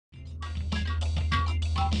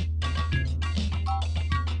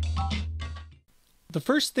The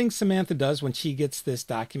first thing Samantha does when she gets this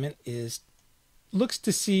document is looks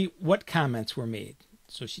to see what comments were made.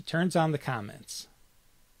 So she turns on the comments.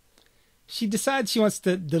 She decides she wants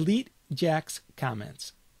to delete Jack's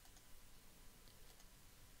comments.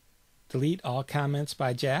 Delete all comments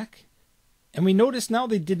by Jack. And we notice now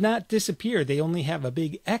they did not disappear. They only have a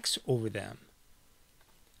big X over them.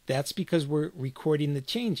 That's because we're recording the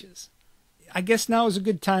changes. I guess now is a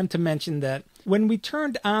good time to mention that when we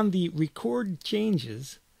turned on the record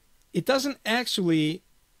changes, it doesn't actually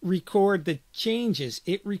record the changes.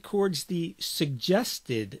 It records the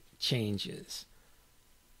suggested changes.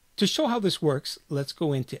 To show how this works, let's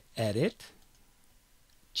go into Edit,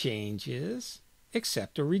 Changes,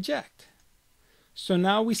 Accept or Reject. So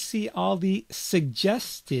now we see all the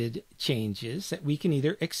suggested changes that we can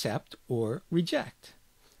either accept or reject.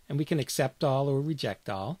 And we can accept all or reject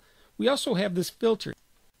all. We also have this filter.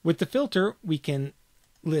 With the filter, we can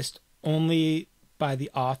list only by the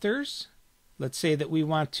authors. Let's say that we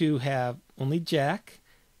want to have only Jack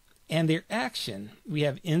and their action. We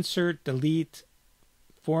have insert, delete,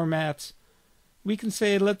 formats. We can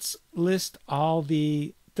say let's list all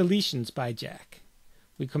the deletions by Jack.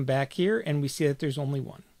 We come back here and we see that there's only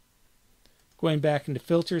one. Going back into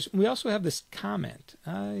filters, we also have this comment.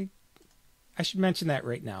 I should mention that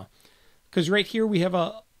right now, because right here we have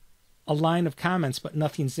a line of comments, but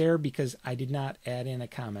nothing's there because I did not add in a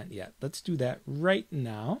comment yet. Let's do that right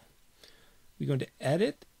now. We go into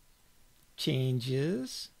Edit,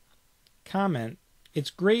 Changes, Comment. It's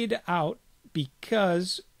grayed out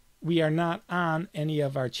because we are not on any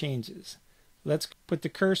of our changes. Let's put the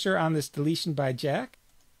cursor on this deletion by Jack.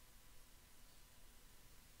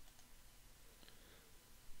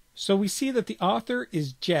 So we see that the author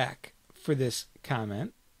is Jack for this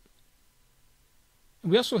comment.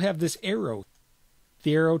 We also have this arrow.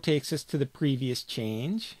 The arrow takes us to the previous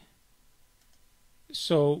change.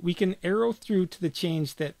 So we can arrow through to the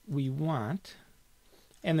change that we want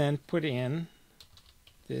and then put in,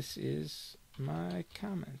 this is my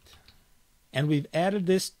comment. And we've added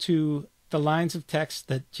this to the lines of text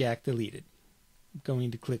that Jack deleted. I'm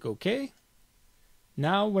going to click OK.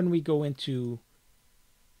 Now when we go into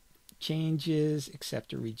Changes,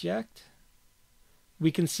 Accept or Reject,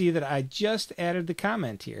 we can see that I just added the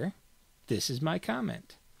comment here. This is my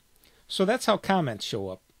comment. So that's how comments show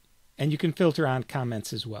up. And you can filter on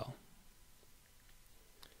comments as well.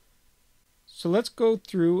 So let's go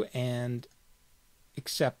through and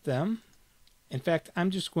accept them. In fact, I'm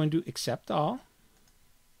just going to accept all.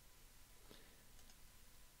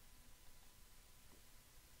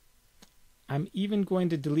 I'm even going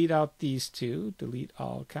to delete out these two, delete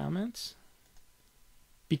all comments.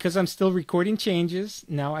 Because I'm still recording changes,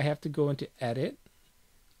 now I have to go into Edit,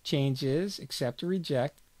 Changes, Accept or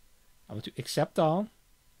Reject. I want to accept all.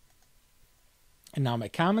 And now my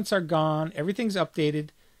comments are gone, everything's updated,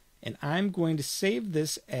 and I'm going to save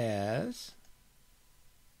this as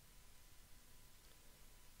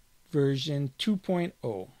version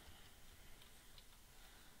 2.0.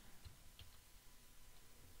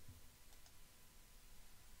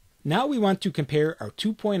 Now we want to compare our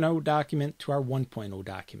 2.0 document to our 1.0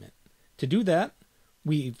 document. To do that,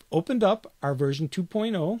 we've opened up our version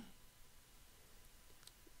 2.0.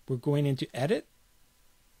 We're going into Edit,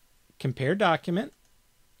 Compare Document,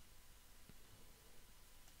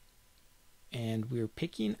 and we're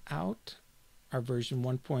picking out our version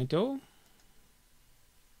 1.0.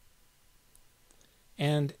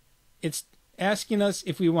 And it's asking us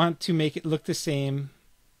if we want to make it look the same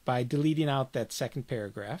by deleting out that second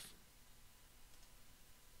paragraph.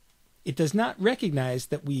 It does not recognize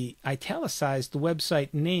that we italicized the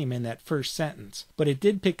website name in that first sentence, but it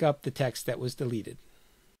did pick up the text that was deleted.